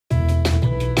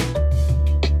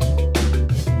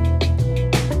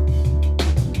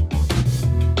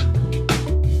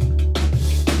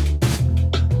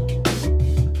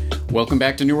Welcome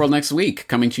back to New World Next Week,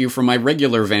 coming to you from my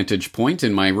regular vantage point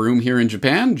in my room here in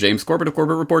Japan, James Corbett of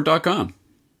CorbettReport.com.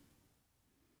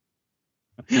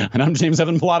 And I'm James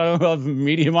Evan Pilato of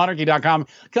MediaMonarchy.com,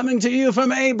 coming to you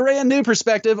from a brand new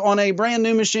perspective on a brand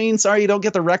new machine. Sorry you don't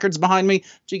get the records behind me,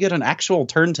 but you get an actual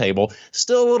turntable.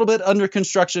 Still a little bit under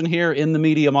construction here in the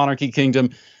Media Monarchy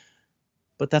Kingdom.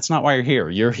 But that's not why you're here.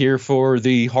 You're here for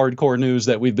the hardcore news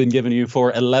that we've been giving you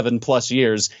for 11 plus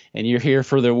years. And you're here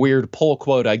for the weird pull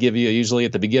quote I give you usually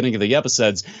at the beginning of the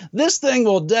episodes. This thing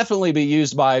will definitely be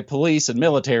used by police and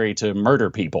military to murder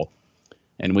people.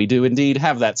 And we do indeed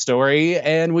have that story.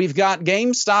 And we've got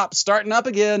GameStop starting up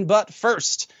again. But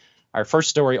first, our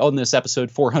first story on this episode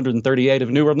 438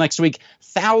 of New World Next Week.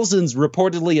 Thousands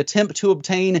reportedly attempt to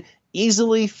obtain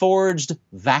easily forged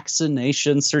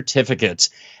vaccination certificates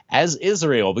as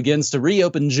Israel begins to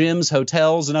reopen gyms,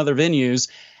 hotels, and other venues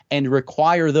and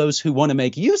require those who want to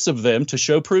make use of them to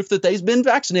show proof that they've been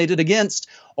vaccinated against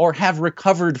or have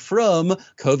recovered from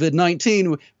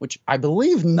COVID-19, which I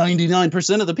believe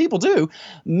 99% of the people do.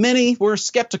 Many were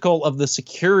skeptical of the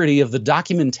security of the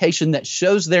documentation that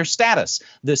shows their status,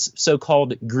 this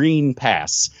so-called Green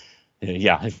Pass.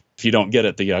 Yeah, if you don't get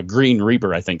it, the Green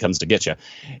Reaper, I think, comes to get you.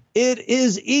 It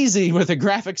is easy with a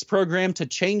graphics program to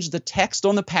change the text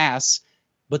on the pass,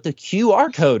 but the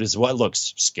QR code is what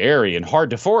looks scary and hard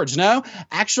to forge. No,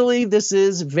 actually, this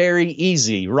is very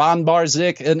easy. Ron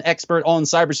Barzyk, an expert on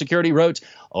cybersecurity, wrote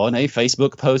on a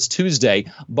Facebook post Tuesday.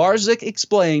 Barzyk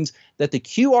explains that the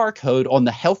QR code on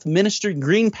the Health Ministry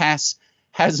Green Pass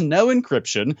has no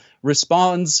encryption,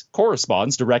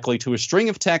 corresponds directly to a string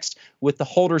of text with the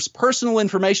holder's personal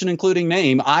information, including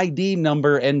name, ID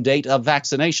number, and date of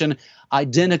vaccination,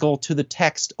 identical to the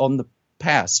text on the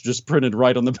pass, just printed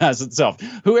right on the pass itself.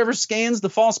 Whoever scans the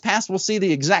false pass will see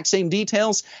the exact same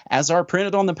details as are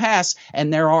printed on the pass,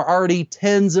 and there are already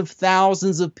tens of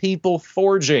thousands of people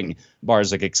forging,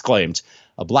 Barzyk exclaimed.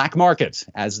 A black market,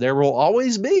 as there will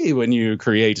always be when you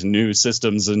create new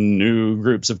systems and new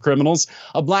groups of criminals.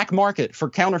 A black market for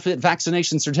counterfeit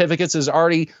vaccination certificates is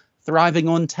already thriving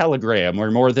on Telegram, where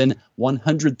more than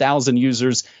 100,000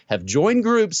 users have joined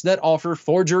groups that offer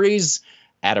forgeries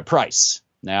at a price.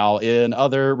 Now, in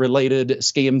other related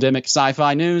scamdemic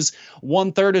sci-fi news,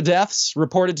 1/3 of deaths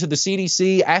reported to the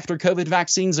CDC after COVID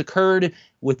vaccines occurred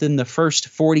within the first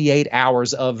 48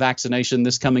 hours of vaccination.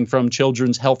 This coming from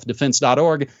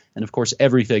childrenshealthdefense.org. And of course,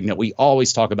 everything that we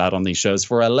always talk about on these shows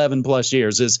for 11 plus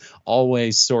years is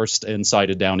always sourced and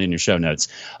cited down in your show notes.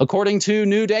 According to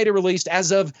new data released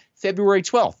as of February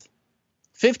 12th,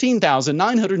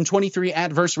 15,923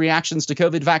 adverse reactions to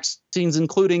COVID vaccines,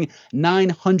 including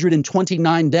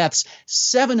 929 deaths,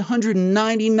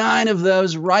 799 of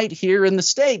those right here in the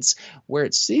States, where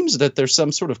it seems that there's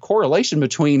some sort of correlation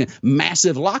between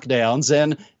massive lockdowns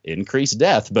and increased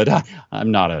death. But I'm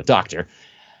not a doctor.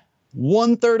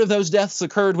 1/3 of those deaths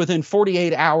occurred within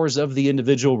 48 hours of the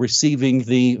individual receiving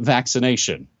the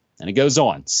vaccination. And it goes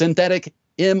on. Synthetic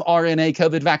mRNA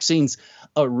COVID vaccines,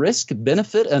 a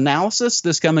risk-benefit analysis,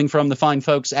 this coming from the fine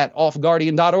folks at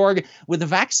offguardian.org, with a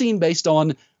vaccine based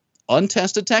on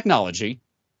untested technology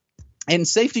and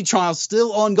safety trials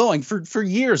still ongoing for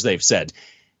years, they've said.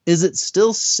 Is it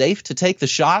still safe to take the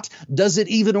shot? Does it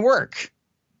even work?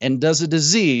 And does a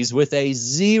disease with a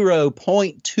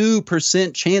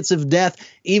 0.2% chance of death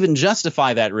even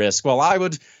justify that risk? Well, I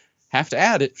would have to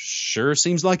add, it sure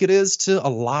seems like it is to a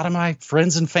lot of my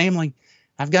friends and family.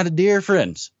 I've got a dear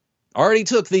friend already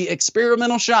took the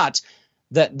experimental shot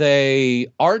that they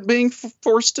aren't being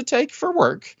forced to take for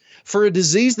work for a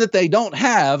disease that they don't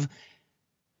have.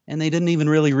 And they didn't even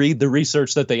really read the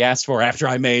research that they asked for after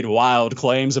I made wild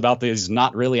claims about these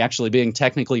not really actually being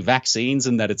technically vaccines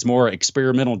and that it's more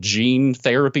experimental gene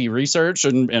therapy research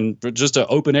and just an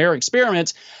open air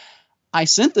experiment. I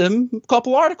sent them a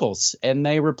couple articles, and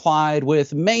they replied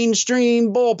with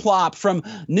mainstream bullplop from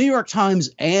New York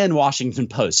Times and Washington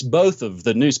Post, both of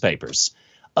the newspapers,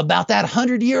 about that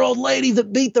 100-year-old lady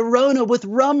that beat the Rona with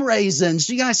rum raisins.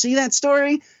 Do you guys see that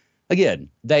story? Again,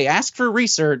 they ask for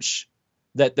research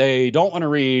that they don't want to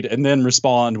read and then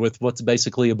respond with what's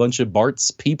basically a bunch of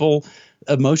Bart's people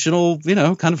emotional,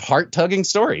 kind of heart-tugging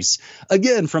stories.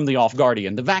 Again, from the Off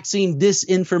Guardian, the vaccine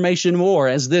disinformation war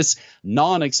as this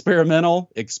experimental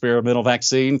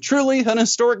vaccine, truly an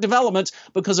historic development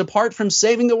because apart from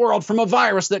saving the world from a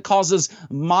virus that causes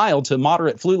mild to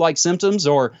moderate flu-like symptoms,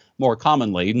 or more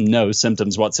commonly, no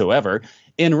symptoms whatsoever,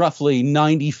 in roughly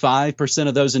 95%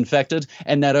 of those infected,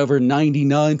 and that over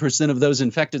 99% of those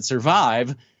infected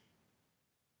survive,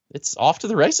 it's off to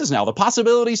the races now. The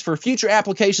possibilities for future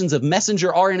applications of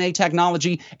messenger RNA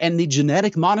technology and the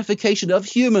genetic modification of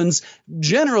humans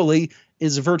generally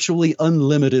is virtually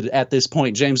unlimited at this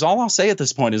point. James, all I'll say at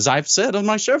this point is I've said on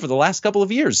my show for the last couple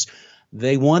of years,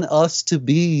 they want us to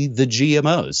be the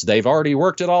GMOs. They've already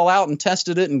worked it all out and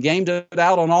tested it and gamed it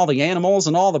out on all the animals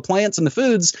and all the plants and the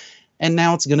foods. And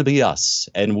now it's going to be us.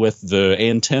 And with the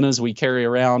antennas we carry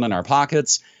around in our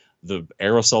pockets, the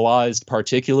aerosolized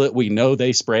particulate we know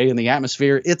they spray in the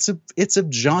atmosphere, it's a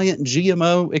giant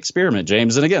GMO experiment,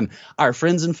 James. And again, our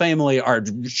friends and family are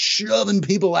shoving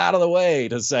people out of the way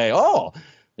to say, oh,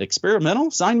 experimental,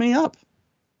 sign me up.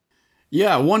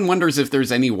 Yeah, one wonders if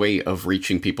there's any way of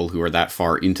reaching people who are that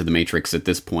far into the Matrix at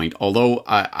this point. Although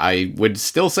I would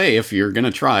still say if you're going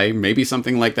to try, maybe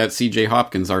something like that C.J.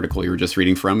 Hopkins article you were just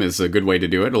reading from is a good way to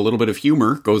do it. A little bit of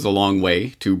humor goes a long way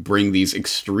to bring these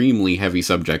extremely heavy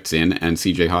subjects in, and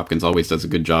C.J. Hopkins always does a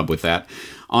good job with that.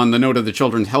 On the note of the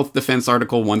Children's Health Defense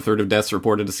article, 1/3 of deaths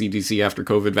reported to CDC after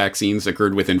COVID vaccines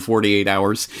occurred within 48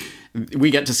 hours.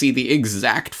 We get to see the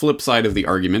exact flip side of the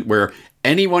argument where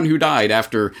anyone who died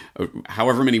after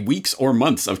however many weeks or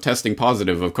months of testing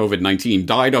positive of COVID-19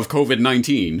 died of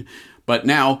COVID-19. But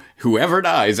now, whoever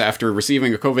dies after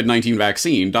receiving a COVID-19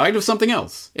 vaccine died of something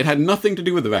else. It had nothing to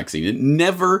do with the vaccine. It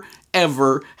never,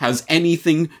 ever has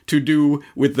anything to do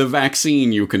with the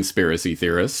vaccine, you conspiracy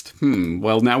theorist.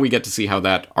 Well, now we get to see how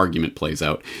that argument plays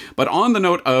out. But on the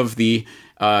note of the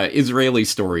Israeli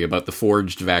story about the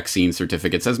forged vaccine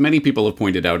certificates, as many people have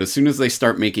pointed out, as soon as they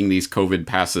start making these COVID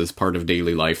passes part of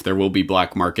daily life, there will be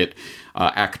black market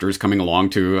actors coming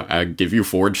along to give you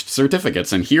forged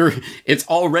certificates. And here, it's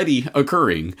already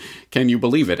occurring. Can you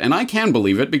believe it? And I can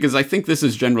believe it because I think this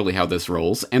is generally how this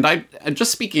rolls. And I,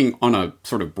 just speaking on a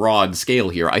sort of broad scale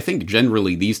here, I think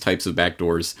generally these types of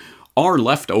backdoors are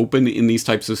left open in these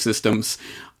types of systems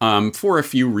for a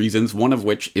few reasons, one of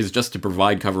which is just to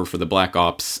provide cover for the black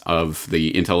ops of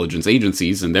the intelligence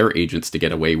agencies and their agents to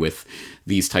get away with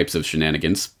these types of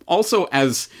shenanigans. Also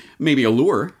as maybe a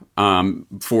lure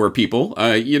for people,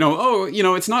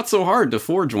 it's not so hard to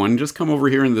forge one, just come over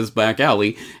here in this back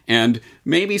alley, and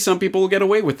maybe some people will get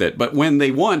away with it, but when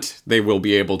they want, they will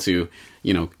be able to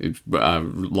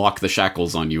lock the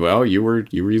shackles on you. Oh, you were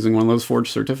using one of those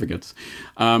forged certificates.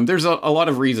 There's a lot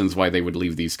of reasons why they would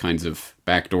leave these kinds of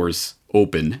backdoors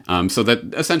open, so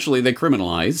that essentially they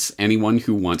criminalize anyone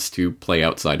who wants to play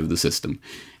outside of the system.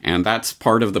 And that's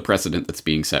part of the precedent that's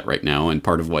being set right now, and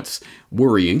part of what's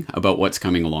worrying about what's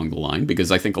coming along the line,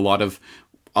 because I think a lot of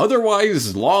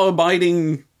otherwise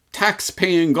law-abiding,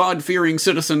 tax-paying, God-fearing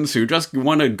citizens who just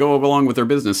want to go along with their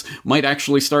business might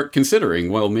actually start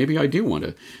considering, well, maybe I do want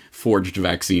a forged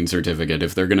vaccine certificate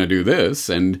if they're going to do this,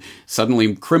 and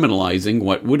suddenly criminalizing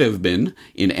what would have been,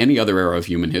 in any other era of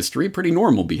human history, pretty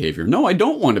normal behavior. No, I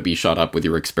don't want to be shot up with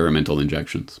your experimental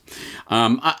injections.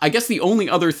 I guess the only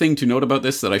other thing to note about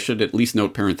this that I should at least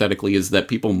note parenthetically is that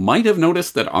people might have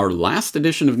noticed that our last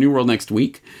edition of New World Next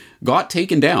Week got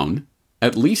taken down,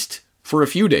 at least for a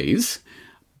few days,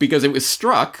 because it was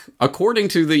struck, according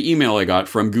to the email I got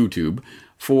from GooTube,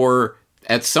 for,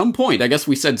 at some point, I guess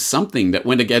we said something that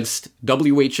went against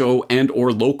WHO and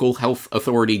or local health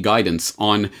authority guidance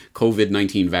on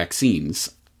COVID-19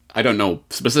 vaccines. I don't know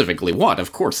specifically what,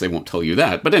 of course they won't tell you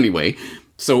that, but anyway,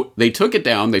 so they took it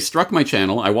down, they struck my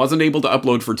channel, I wasn't able to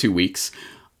upload for 2 weeks,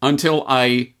 until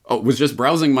I was just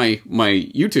browsing my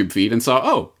YouTube feed and saw,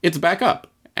 oh, it's back up,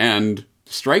 and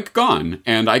strike gone,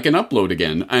 and I can upload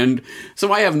again. And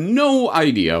so I have no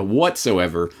idea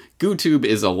whatsoever. GooTube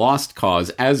is a lost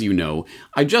cause, as you know.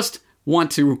 I just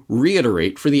want to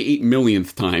reiterate for the 8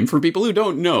 millionth time, for people who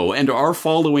don't know and are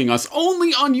following us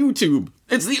only on YouTube.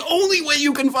 It's the only way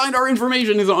you can find our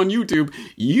information is on YouTube.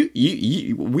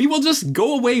 We will just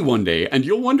go away one day, and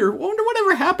you'll wonder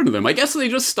whatever happened to them. I guess they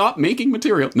just stopped making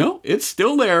material. No, it's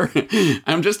still there.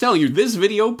 I'm just telling you, this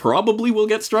video probably will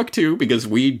get struck too, because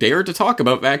we dare to talk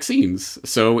about vaccines.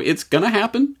 So it's gonna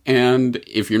happen, and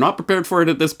if you're not prepared for it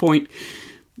at this point,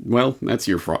 well, that's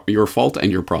your fault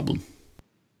and your problem.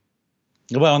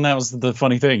 Well, and that was the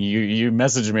funny thing. You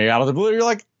messaged me out of the blue. You're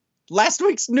like, last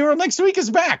week's New World Next Week is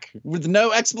back with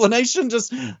no explanation.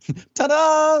 Just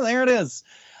ta-da, there it is.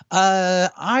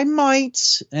 I might,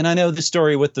 and I know the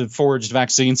story with the forged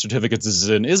vaccine certificates is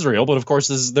in Israel, but of course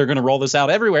they're going to roll this out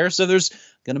everywhere. So there's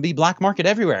going to be black market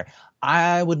everywhere.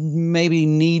 I would maybe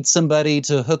need somebody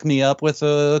to hook me up with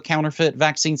a counterfeit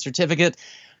vaccine certificate,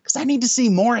 because I need to see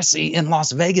Morrissey in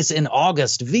Las Vegas in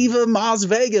August. Viva Las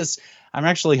Vegas! I'm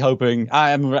actually hoping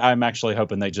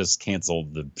they just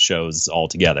canceled the shows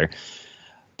altogether.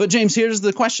 But James, here's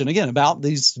the question again about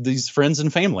these friends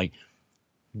and family,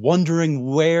 wondering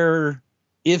where,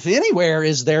 if anywhere,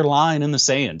 is their line in the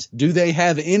sand? Do they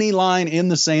have any line in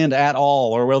the sand at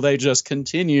all, or will they just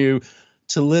continue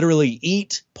to literally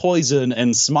eat poison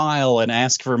and smile and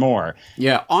ask for more.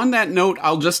 Yeah, on that note,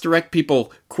 I'll just direct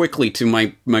people quickly to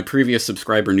my previous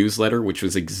subscriber newsletter, which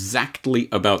was exactly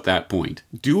about that point.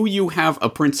 Do you have a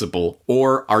principle,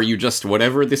 or are you just,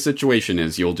 whatever the situation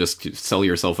is, you'll just sell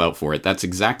yourself out for it? That's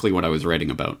exactly what I was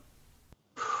writing about.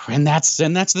 And that's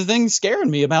the thing scaring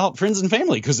me about friends and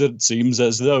family, because it seems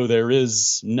as though there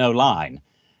is no line.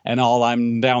 And all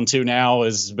I'm down to now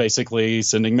is basically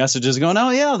sending messages going, oh,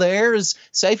 yeah, the air is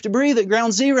safe to breathe at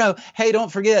ground zero. Hey,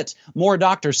 don't forget, more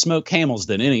doctors smoke Camels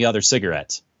than any other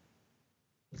cigarette.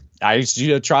 I used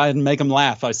to try and make them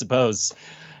laugh, I suppose.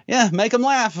 Yeah, make them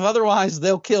laugh. Otherwise,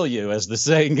 they'll kill you, as the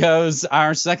saying goes.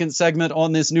 Our second segment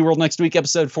on this New World Next Week,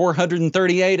 episode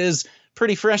 438, is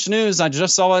pretty fresh news. I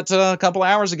just saw it a couple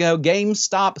hours ago.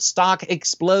 GameStop stock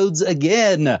explodes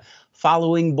again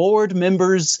following board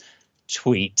members'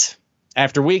 tweet.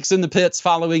 After weeks in the pits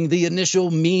following the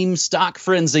initial meme stock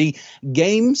frenzy,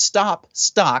 GameStop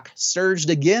stock surged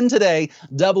again today,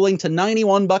 doubling to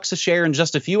 $91 a share in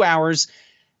just a few hours.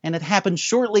 And it happened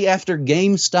shortly after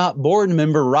GameStop board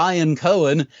member Ryan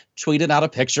Cohen tweeted out a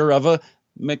picture of a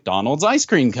McDonald's ice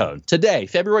cream cone. Today,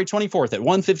 February 24th at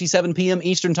 1:57 p.m.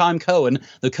 Eastern Time, Cohen,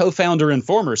 the co-founder and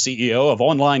former CEO of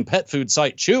online pet food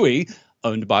site Chewy,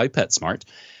 owned by PetSmart,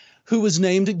 who was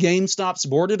named GameStop's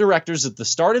board of directors at the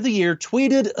start of the year,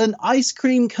 tweeted an ice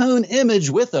cream cone image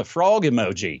with a frog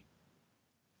emoji.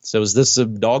 So is this a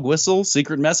dog whistle?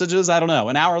 Secret messages? I don't know.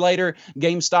 An hour later,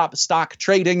 GameStop stock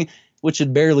trading, which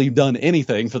had barely done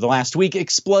anything for the last week,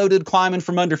 exploded, climbing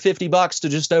from under $50 to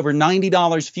just over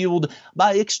 $90, fueled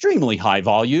by extremely high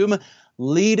volume,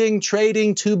 leading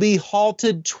trading to be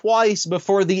halted twice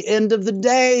before the end of the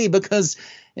day, because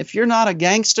if you're not a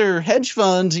gangster hedge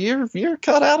fund, you're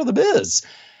cut out of the biz.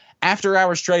 After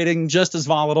hours trading, just as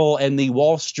volatile, and the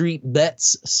Wall Street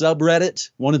Bets subreddit,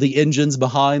 one of the engines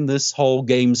behind this whole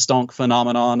game stonk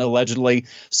phenomenon, allegedly,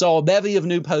 saw a bevy of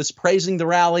new posts praising the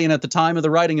rally, and at the time of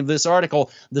the writing of this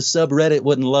article, the subreddit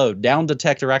wouldn't load. Down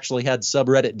Detector actually had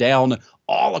subreddit down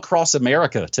all across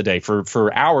America today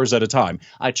for hours at a time.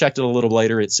 I checked it a little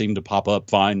later. It seemed to pop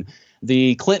up fine.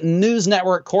 The Clinton News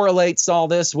Network correlates all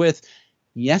this with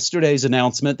yesterday's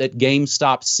announcement that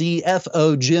GameStop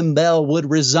CFO Jim Bell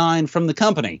would resign from the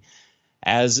company.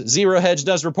 As Zero Hedge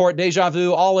does report, deja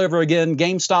vu all over again.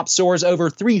 GameStop soars over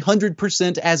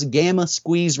 300% as Gamma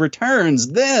Squeeze returns.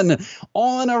 Then,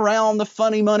 on around the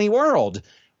funny money world,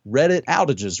 Reddit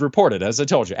outages reported, as I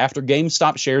told you, after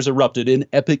GameStop shares erupted in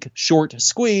epic short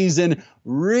squeeze. And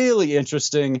really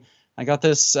interesting, I got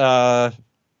this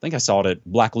I think I saw it at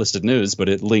Blacklisted News, but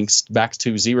it links back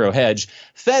to Zero Hedge.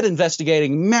 Fed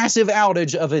investigating massive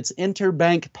outage of its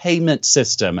interbank payment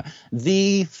system.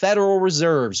 The Federal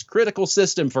Reserve's critical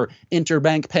system for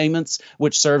interbank payments,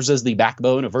 which serves as the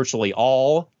backbone of virtually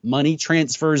all money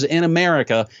transfers in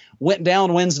America, went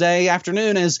down Wednesday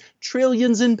afternoon as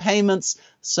trillions in payments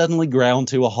suddenly ground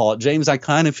to a halt. James, I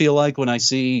kind of feel like when I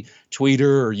see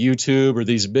Twitter or YouTube or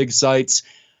these big sites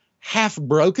half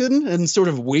broken and sort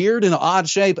of weird in an odd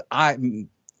shape, I'm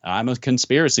a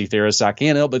conspiracy theorist. I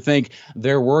can't help but think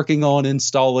they're working on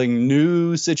installing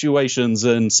new situations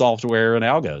in software and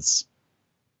algos.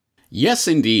 Yes,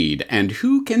 indeed. And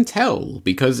who can tell?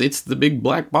 Because it's the big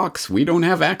black box. We don't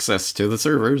have access to the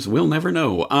servers. We'll never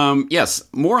know. Yes,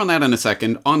 more on that in a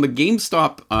second. On the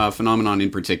GameStop phenomenon in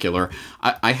particular,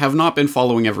 I have not been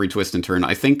following every twist and turn.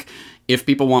 I think if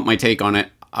people want my take on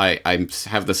it, I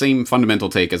have the same fundamental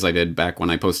take as I did back when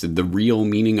I posted the real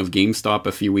meaning of GameStop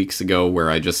a few weeks ago, where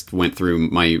I just went through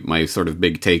my sort of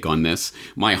big take on this,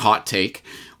 my hot take,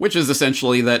 which is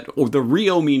essentially that the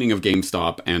real meaning of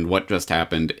GameStop and what just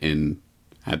happened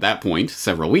at that point,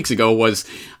 several weeks ago, was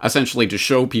essentially to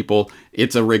show people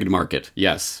it's a rigged market.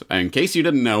 Yes, in case you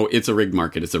didn't know, it's a rigged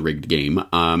market, it's a rigged game.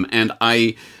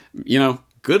 And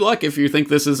good luck if you think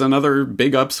this is another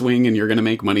big upswing and you're going to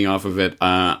make money off of it.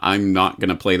 I'm not going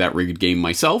to play that rigged game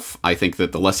myself. I think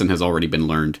that the lesson has already been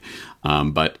learned.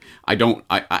 But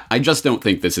I just don't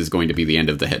think this is going to be the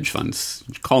end of the hedge funds.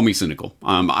 Call me cynical.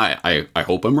 I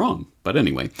hope I'm wrong. But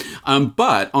anyway,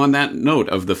 but on that note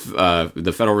of the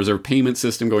Federal Reserve payment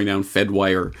system going down,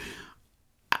 FedWire,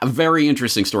 a very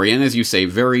interesting story. And as you say,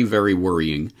 very, very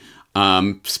worrying.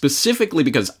 Specifically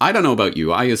because I don't know about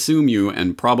you, I assume you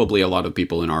and probably a lot of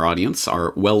people in our audience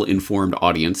are well-informed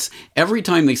audience. Every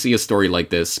time they see a story like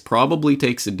this, probably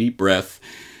takes a deep breath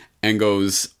and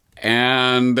goes,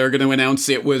 and they're going to announce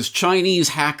it was Chinese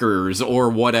hackers or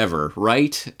whatever,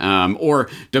 right? Or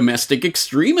domestic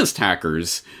extremist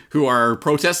hackers who are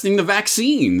protesting the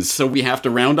vaccines. So we have to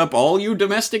round up all you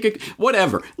domestic,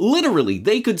 whatever. Literally,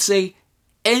 they could say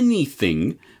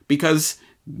anything because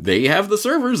they have the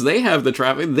servers, they have the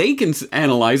traffic, they can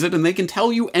analyze it, and they can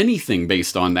tell you anything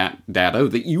based on that data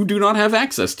that you do not have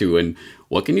access to. And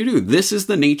what can you do? This is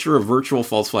the nature of virtual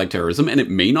false flag terrorism, and it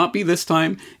may not be this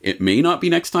time, it may not be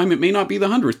next time, it may not be the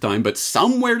 100th time, but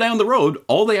somewhere down the road,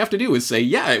 all they have to do is say,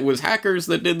 yeah, it was hackers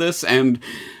that did this, and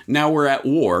now we're at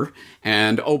war.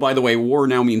 And, oh, by the way, war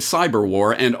now means cyber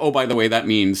war, and, oh, by the way, that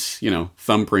means,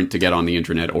 thumbprint to get on the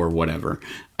internet or whatever.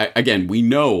 Again, we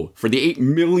know, for the 8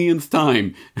 millionth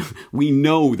time, we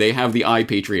know they have the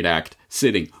iPatriot Act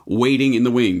sitting, waiting in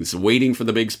the wings, waiting for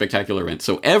the big spectacular event.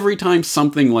 So every time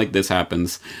something like this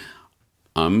happens,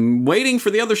 I'm waiting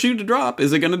for the other shoe to drop.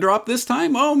 Is it going to drop this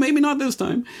time? Oh, maybe not this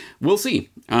time. We'll see.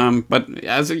 But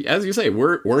as you say,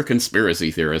 we're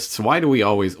conspiracy theorists. Why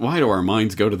do our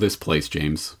minds go to this place,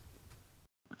 James?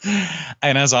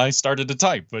 And as I started to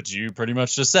type, what you pretty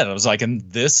much just said, I was like, and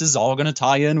this is all going to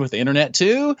tie in with the internet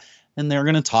too, and they're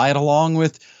going to tie it along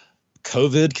with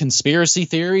COVID conspiracy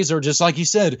theories, or just like you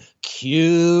said,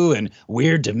 Q and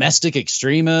weird domestic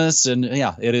extremists. And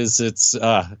yeah, it's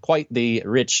quite the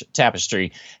rich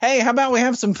tapestry. Hey, how about we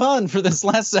have some fun for this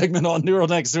last segment on New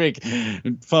World Next Week?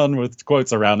 Fun with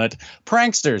quotes around it.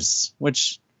 Pranksters,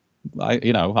 which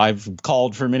I've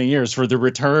called for many years for the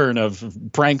return of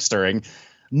prankstering.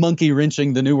 Monkey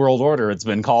wrenching the New World Order, it's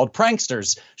been called.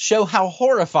 Pranksters show how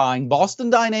horrifying Boston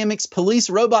Dynamics police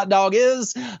robot dog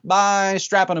is by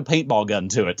strapping a paintball gun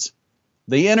to it.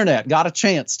 The internet got a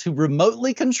chance to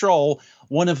remotely control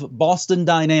one of Boston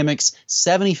Dynamics'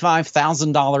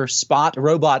 $75,000 Spot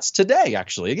robots today,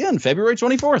 actually. Again, February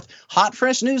 24th. Hot,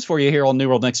 fresh news for you here on New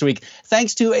World Next Week,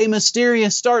 thanks to a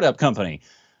mysterious startup company.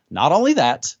 Not only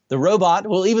that, the robot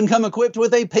will even come equipped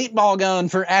with a paintball gun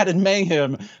for added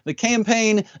mayhem. The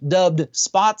campaign, dubbed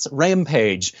Spot's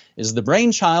Rampage, is the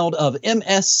brainchild of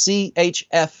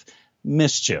MSCHF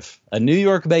Mischief, a New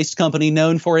York-based company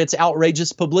known for its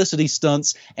outrageous publicity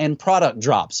stunts and product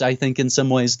drops. I think in some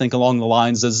ways think along the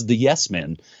lines as the Yes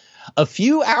Men. A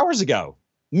few hours ago,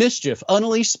 Mischief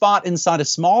unleashed Spot inside a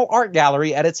small art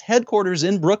gallery at its headquarters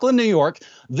in Brooklyn, New York.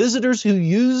 Visitors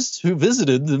who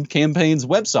visited the campaign's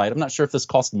website, I'm not sure if this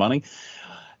cost money,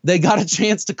 they got a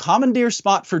chance to commandeer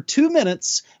Spot for 2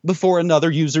 minutes before another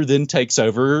user then takes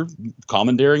over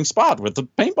commandeering Spot with the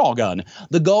paintball gun.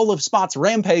 The goal of Spot's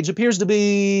Rampage appears to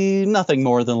be nothing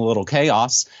more than a little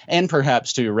chaos, and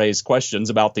perhaps to raise questions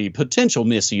about the potential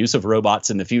misuse of robots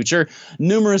in the future.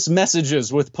 Numerous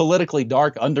messages with politically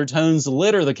dark undertones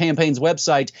litter the campaign's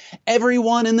website.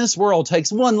 Everyone in this world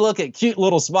takes one look at cute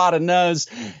little Spot and knows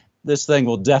this thing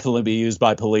will definitely be used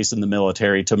by police and the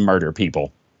military to murder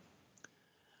people.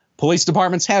 Police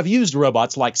departments have used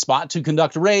robots like Spot to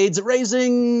conduct raids,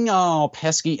 raising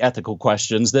pesky ethical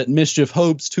questions that Mischief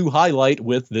hopes to highlight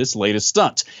with this latest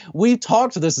stunt.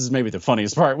 This is maybe the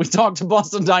funniest part, we talked to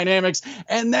Boston Dynamics,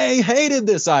 and they hated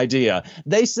this idea.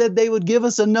 They said they would give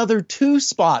us another 2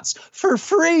 Spots for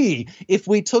free if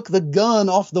we took the gun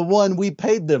off the one we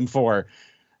paid them for.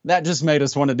 That just made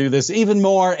us want to do this even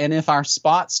more, and if our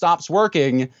Spot stops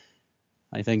working,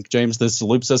 I think, James, this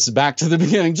loops us back to the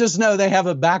beginning. Just know they have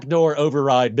a backdoor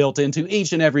override built into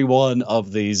each and every one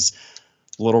of these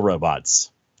little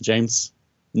robots. James,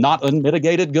 not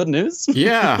unmitigated good news?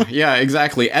 Yeah,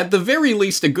 exactly. At the very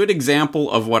least, a good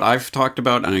example of what I've talked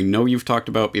about, and I know you've talked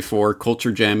about before,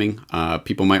 culture jamming.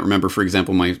 People might remember, for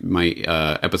example, my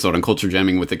episode on culture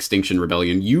jamming with Extinction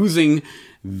Rebellion, using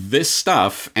this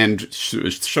stuff and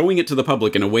showing it to the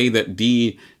public in a way that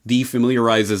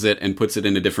defamiliarizes it and puts it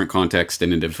in a different context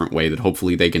in a different way that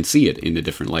hopefully they can see it in a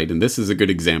different light. And this is a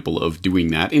good example of doing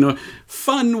that in a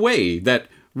fun way that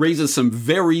raises some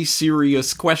very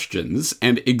serious questions,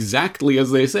 and exactly as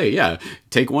they say, yeah,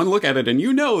 take one look at it and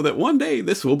you know that one day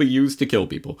this will be used to kill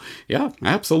people. Yeah,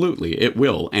 absolutely, it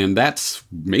will. And that's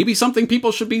maybe something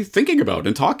people should be thinking about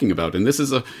and talking about, and this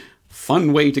is a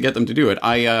fun way to get them to do it.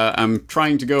 I'm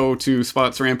trying to go to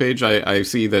Spot's Rampage. I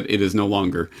see that it is no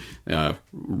longer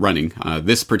running.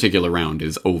 This particular round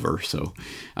is over, so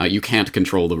you can't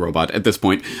control the robot at this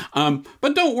point.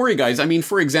 But don't worry, guys. I mean,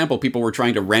 for example, people were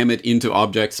trying to ram it into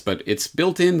objects, but it's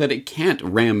built in that you can't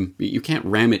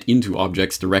ram it into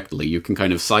objects directly. You can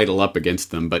kind of sidle up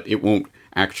against them, but it won't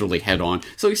actually head on.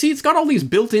 So you see, it's got all these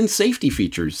built-in safety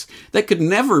features that could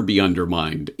never be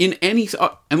undermined in any,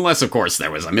 unless of course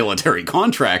there was a military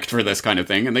contract for this kind of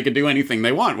thing and they could do anything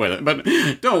they want with it. But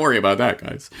don't worry about that,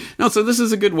 guys. No, so this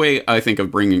is a good way, I think,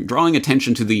 of drawing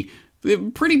attention to the a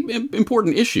pretty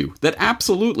important issue that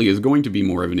absolutely is going to be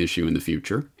more of an issue in the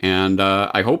future. And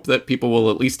I hope that people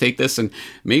will at least take this, and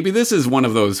maybe this is one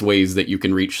of those ways that you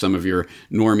can reach some of your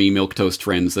normie milquetoast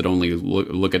friends that only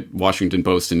look at Washington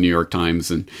Post and New York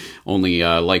Times and only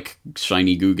like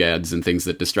shiny googads and things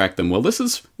that distract them. Well, this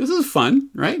is fun,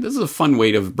 right? This is a fun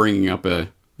way of bringing up a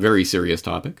very serious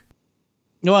topic.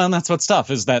 Well, and that's what's tough,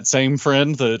 is that same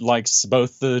friend that likes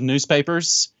both the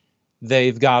newspapers.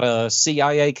 They've got a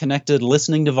CIA-connected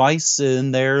listening device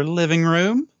in their living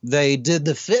room. They did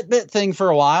the Fitbit thing for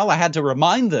a while. I had to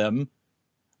remind them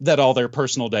that all their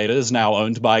personal data is now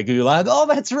owned by Gulag. Oh,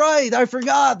 that's right. I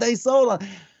forgot. They sold it.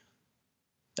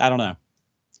 I don't know.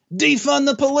 Defund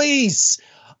the police.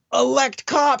 Elect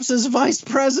cops as vice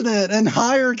president and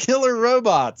hire killer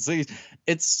robots.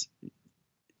 It's...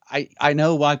 I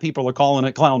know why people are calling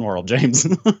it Clown World, James.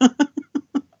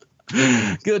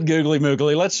 Good googly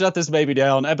moogly. Let's shut this baby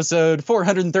down. Episode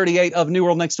 438 of New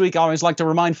World next week. I always like to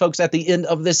remind folks at the end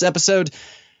of this episode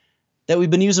that we've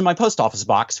been using my post office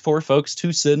box for folks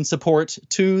to send support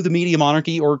to the Media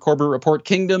Monarchy or Corbett Report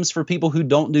Kingdoms for people who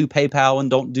don't do PayPal and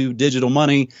don't do digital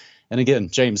money. And again,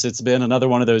 James, it's been another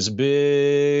one of those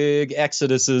big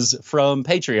exoduses from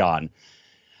Patreon.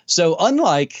 So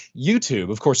unlike YouTube,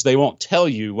 of course, they won't tell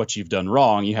you what you've done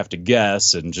wrong. You have to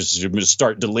guess and just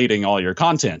start deleting all your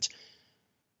content.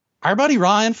 Our buddy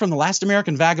Ryan from The Last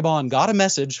American Vagabond got a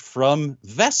message from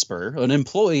Vesper, an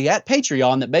employee at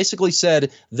Patreon, that basically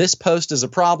said, this post is a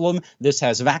problem. This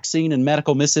has vaccine and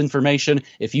medical misinformation.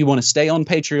 If you want to stay on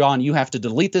Patreon, you have to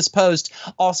delete this post.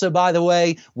 Also, by the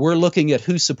way, we're looking at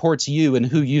who supports you and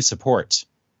who you support.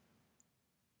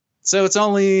 So it's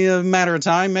only a matter of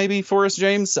time, maybe, for us,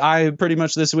 James. I pretty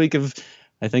much this week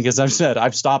I think, as I've said,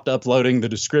 I've stopped uploading the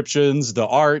descriptions, the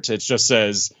art. It just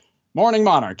says Morning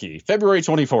Monarchy, February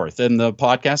 24th, and the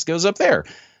podcast goes up there.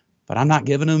 But I'm not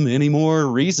giving them any more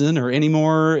reason or any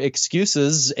more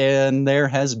excuses, and there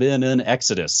has been an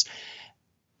exodus.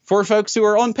 For folks who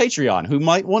are on Patreon, who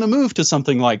might want to move to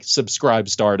something like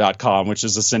Subscribestar.com, which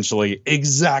is essentially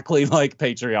exactly like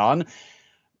Patreon,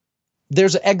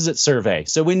 there's an exit survey.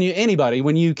 So when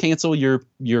you cancel your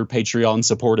Patreon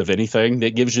support of anything,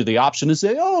 that gives you the option to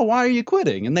say, oh, why are you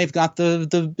quitting? And they've got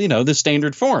the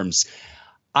standard forms.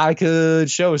 I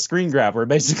could show a screen grab where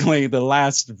basically the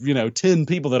last, 10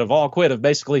 people that have all quit have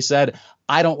basically said,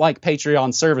 I don't like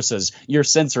Patreon services. You're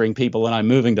censoring people and I'm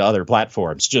moving to other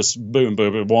platforms. Just boom,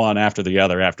 boom, boom, one after the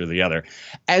other after the other.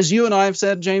 As you and I have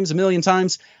said, James, a million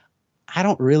times, I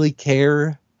don't really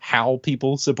care how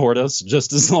people support us,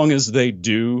 just as long as they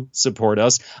do support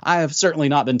us. I have certainly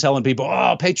not been telling people,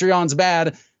 oh, Patreon's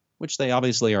bad, which they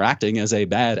obviously are acting as a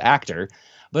bad actor.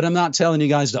 But I'm not telling you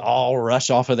guys to all rush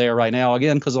off of there right now,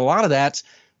 again, because a lot of that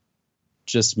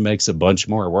just makes a bunch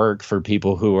more work for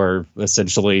people who are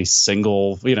essentially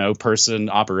single, person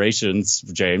operations,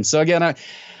 James. So again,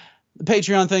 the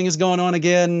Patreon thing is going on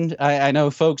again. I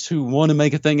know folks who want to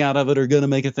make a thing out of it are going to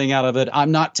make a thing out of it.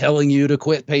 I'm not telling you to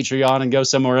quit Patreon and go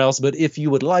somewhere else, but if you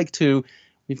would like to,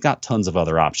 we've got tons of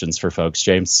other options for folks,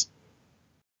 James.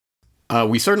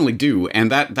 We certainly do,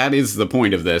 and that is the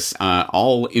point of this.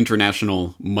 All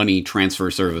international money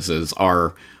transfer services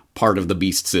are part of the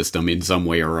beast system in some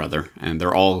way or other, and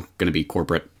they're all going to be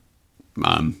corporate,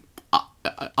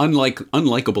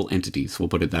 unlikable entities, we'll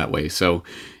put it that way. So,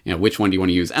 which one do you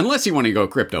want to use? Unless you want to go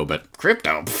crypto, but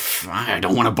crypto, I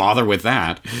don't want to bother with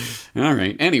that. All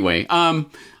right, anyway,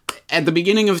 at the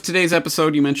beginning of today's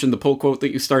episode, you mentioned the pull quote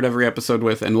that you start every episode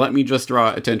with, and let me just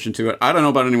draw attention to it. I don't know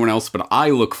about anyone else, but I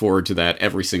look forward to that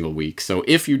every single week. So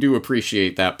if you do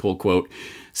appreciate that pull quote,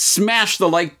 smash the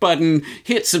like button,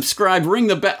 hit subscribe, ring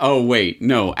the bell. Oh, wait,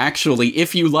 no. Actually,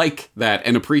 if you like that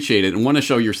and appreciate it and want to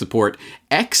show your support,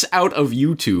 X out of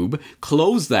YouTube,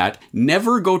 close that,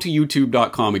 never go to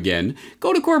youtube.com again,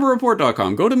 go to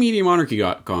CorbettReport.com, go to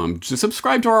MediaMonarchy.com,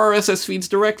 subscribe to our RSS feeds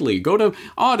directly, go to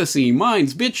Odyssey,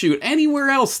 Minds, BitChute, anywhere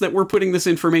else that we're putting this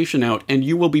information out, and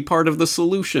you will be part of the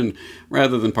solution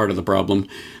rather than part of the problem.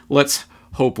 Let's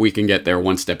hope we can get there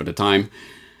one step at a time.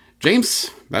 James,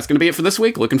 that's going to be it for this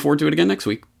week. Looking forward to it again next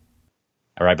week.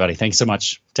 All right, buddy. Thanks so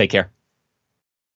much. Take care.